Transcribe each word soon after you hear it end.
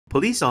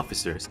Police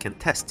officers can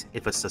test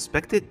if a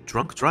suspected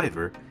drunk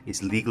driver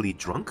is legally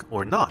drunk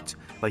or not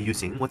by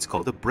using what's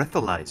called a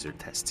breathalyzer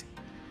test.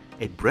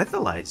 A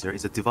breathalyzer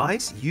is a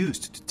device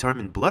used to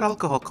determine blood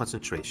alcohol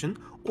concentration,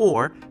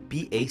 or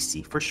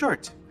BAC for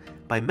short,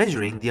 by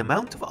measuring the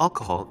amount of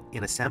alcohol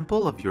in a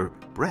sample of your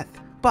breath.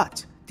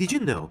 But did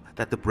you know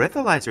that the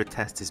breathalyzer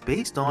test is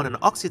based on an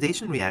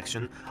oxidation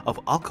reaction of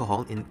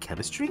alcohol in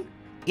chemistry?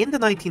 In the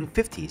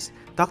 1950s,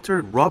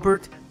 Dr.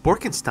 Robert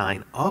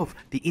Borkenstein of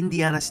the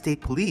Indiana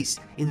State Police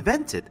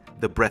invented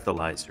the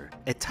breathalyzer,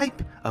 a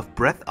type of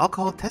breath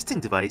alcohol testing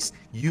device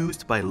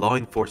used by law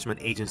enforcement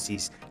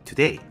agencies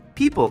today.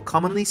 People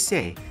commonly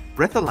say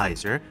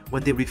breathalyzer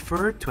when they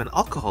refer to an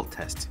alcohol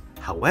test.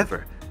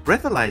 However,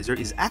 breathalyzer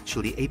is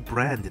actually a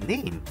brand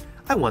name.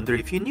 I wonder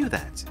if you knew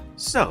that.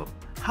 So,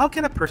 how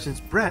can a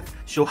person's breath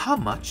show how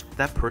much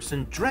that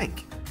person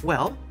drank?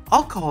 Well,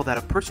 alcohol that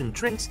a person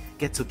drinks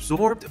gets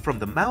absorbed from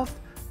the mouth,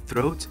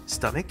 throat,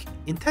 stomach,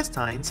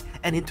 intestines,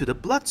 and into the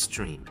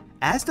bloodstream.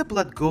 As the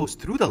blood goes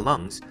through the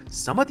lungs,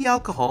 some of the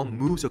alcohol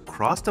moves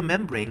across the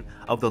membrane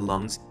of the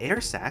lungs'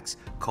 air sacs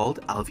called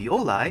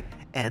alveoli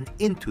and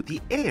into the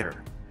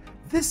air.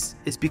 This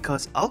is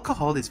because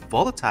alcohol is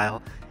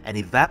volatile and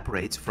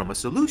evaporates from a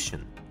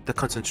solution. The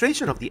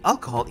concentration of the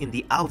alcohol in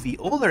the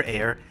alveolar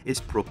air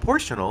is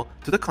proportional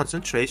to the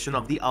concentration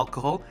of the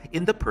alcohol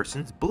in the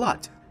person's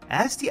blood.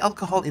 As the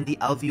alcohol in the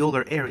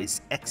alveolar air is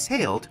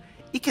exhaled,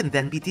 it can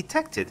then be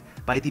detected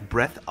by the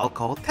breath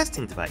alcohol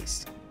testing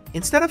device.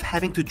 Instead of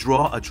having to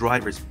draw a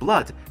driver's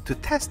blood to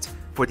test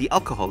for the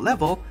alcohol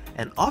level,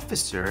 an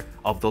officer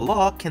of the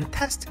law can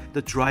test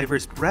the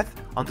driver's breath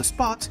on the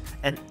spot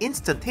and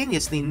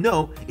instantaneously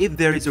know if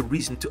there is a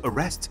reason to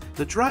arrest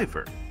the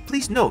driver.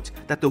 Please note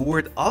that the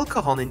word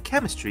alcohol in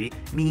chemistry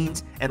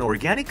means an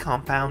organic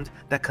compound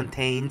that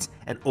contains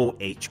an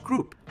OH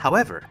group.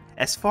 However,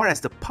 as far as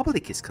the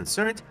public is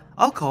concerned,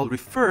 alcohol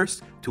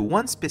refers to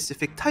one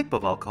specific type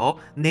of alcohol,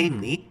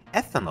 namely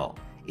ethanol.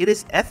 It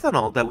is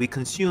ethanol that we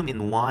consume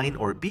in wine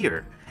or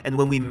beer, and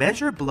when we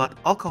measure blood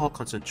alcohol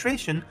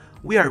concentration,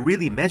 we are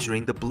really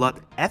measuring the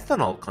blood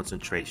ethanol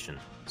concentration.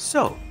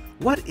 So,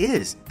 what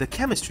is the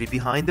chemistry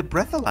behind the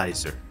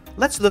breathalyzer?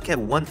 Let's look at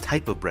one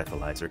type of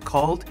breathalyzer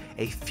called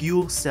a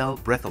fuel cell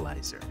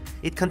breathalyzer.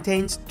 It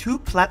contains two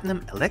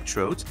platinum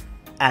electrodes,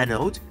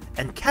 anode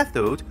and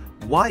cathode,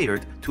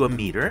 wired to a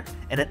meter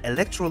and an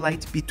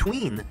electrolyte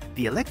between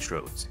the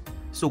electrodes.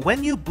 So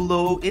when you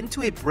blow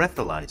into a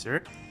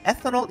breathalyzer,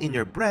 ethanol in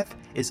your breath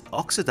is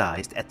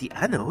oxidized at the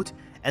anode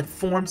and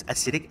forms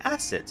acetic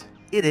acid.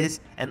 It is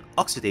an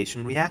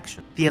oxidation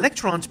reaction. The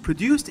electrons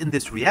produced in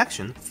this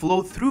reaction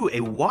flow through a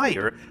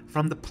wire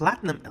from the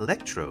platinum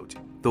electrode.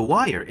 The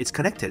wire is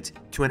connected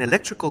to an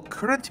electrical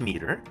current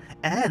meter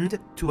and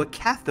to a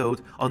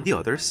cathode on the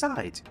other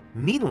side.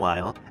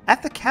 Meanwhile,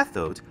 at the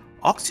cathode,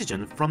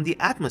 oxygen from the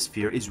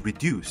atmosphere is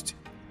reduced.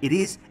 It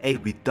is a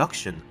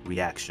reduction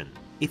reaction.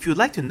 If you'd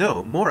like to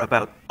know more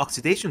about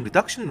oxidation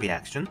reduction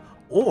reaction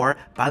or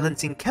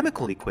balancing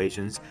chemical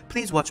equations,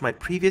 please watch my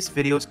previous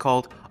videos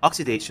called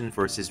Oxidation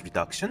versus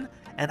Reduction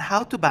and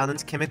How to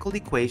Balance Chemical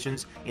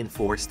Equations in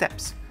 4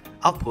 Steps.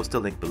 I'll post a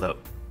link below.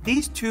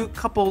 These two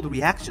coupled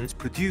reactions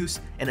produce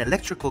an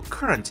electrical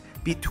current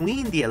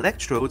between the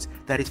electrodes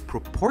that is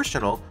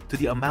proportional to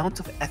the amount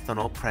of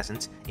ethanol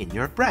present in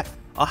your breath.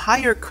 A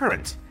higher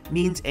current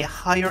means a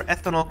higher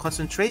ethanol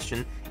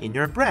concentration in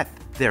your breath.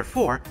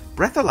 Therefore,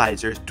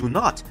 breathalyzers do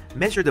not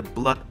measure the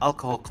blood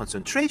alcohol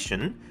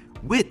concentration,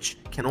 which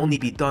can only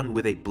be done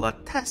with a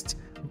blood test,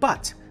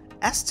 but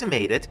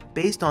estimate it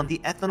based on the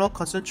ethanol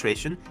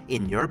concentration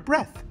in your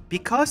breath.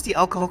 Because the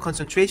alcohol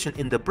concentration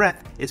in the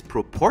breath is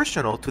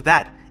proportional to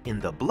that in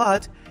the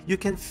blood, you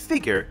can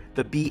figure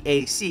the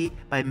BAC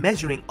by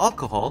measuring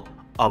alcohol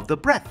of the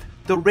breath.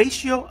 The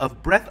ratio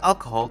of breath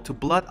alcohol to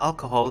blood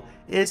alcohol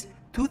is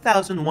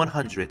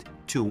 2,100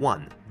 to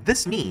 1.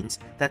 This means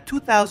that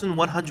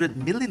 2,100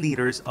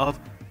 milliliters of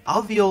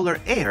alveolar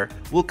air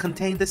will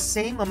contain the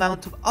same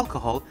amount of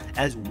alcohol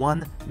as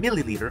 1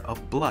 milliliter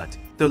of blood.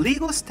 The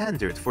legal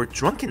standard for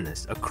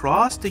drunkenness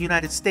across the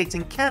United States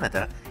and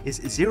Canada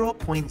is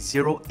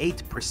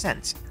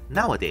 0.08%.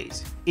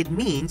 Nowadays, it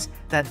means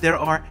that there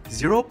are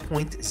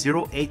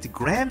 0.08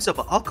 grams of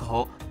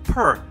alcohol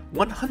per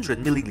 100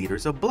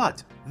 milliliters of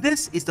blood.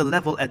 This is the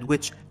level at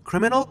which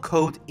criminal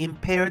code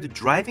impaired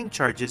driving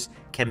charges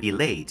can be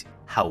laid.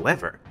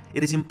 However,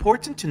 it is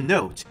important to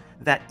note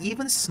that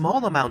even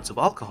small amounts of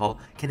alcohol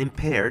can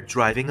impair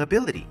driving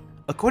ability.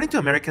 According to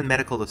American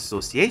Medical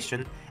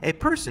Association, a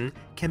person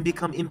can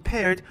become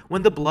impaired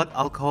when the blood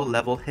alcohol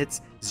level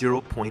hits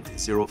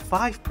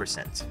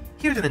 0.05%.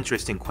 Here's an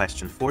interesting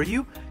question for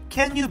you.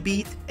 Can you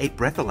beat a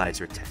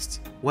breathalyzer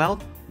test? Well,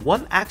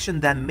 one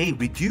action that may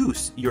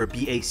reduce your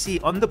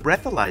BAC on the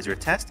breathalyzer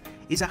test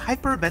is a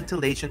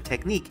hyperventilation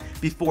technique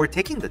before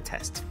taking the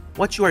test.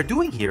 What you are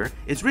doing here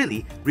is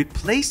really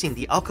replacing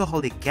the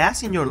alcoholic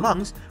gas in your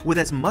lungs with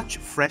as much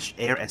fresh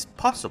air as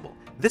possible.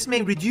 This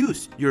may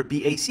reduce your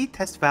BAC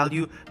test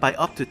value by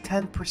up to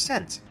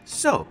 10%.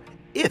 So,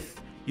 if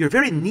you're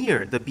very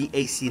near the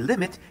BAC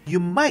limit, you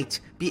might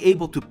be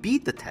able to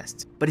beat the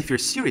test. But if you're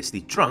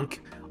seriously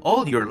drunk,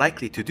 all you're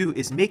likely to do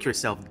is make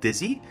yourself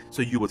dizzy,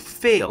 so you would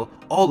fail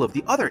all of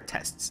the other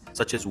tests,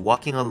 such as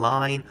walking a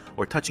line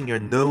or touching your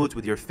nose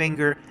with your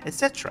finger,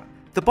 etc.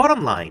 The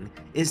bottom line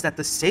is that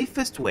the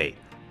safest way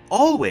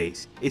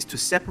always is to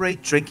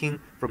separate drinking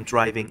from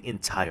driving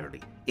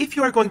entirely. If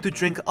you are going to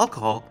drink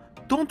alcohol,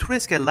 don't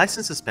risk a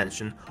license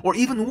suspension or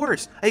even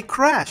worse, a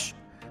crash.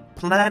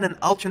 Plan an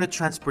alternate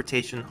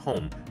transportation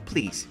home,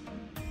 please.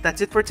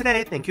 That's it for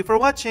today. Thank you for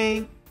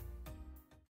watching.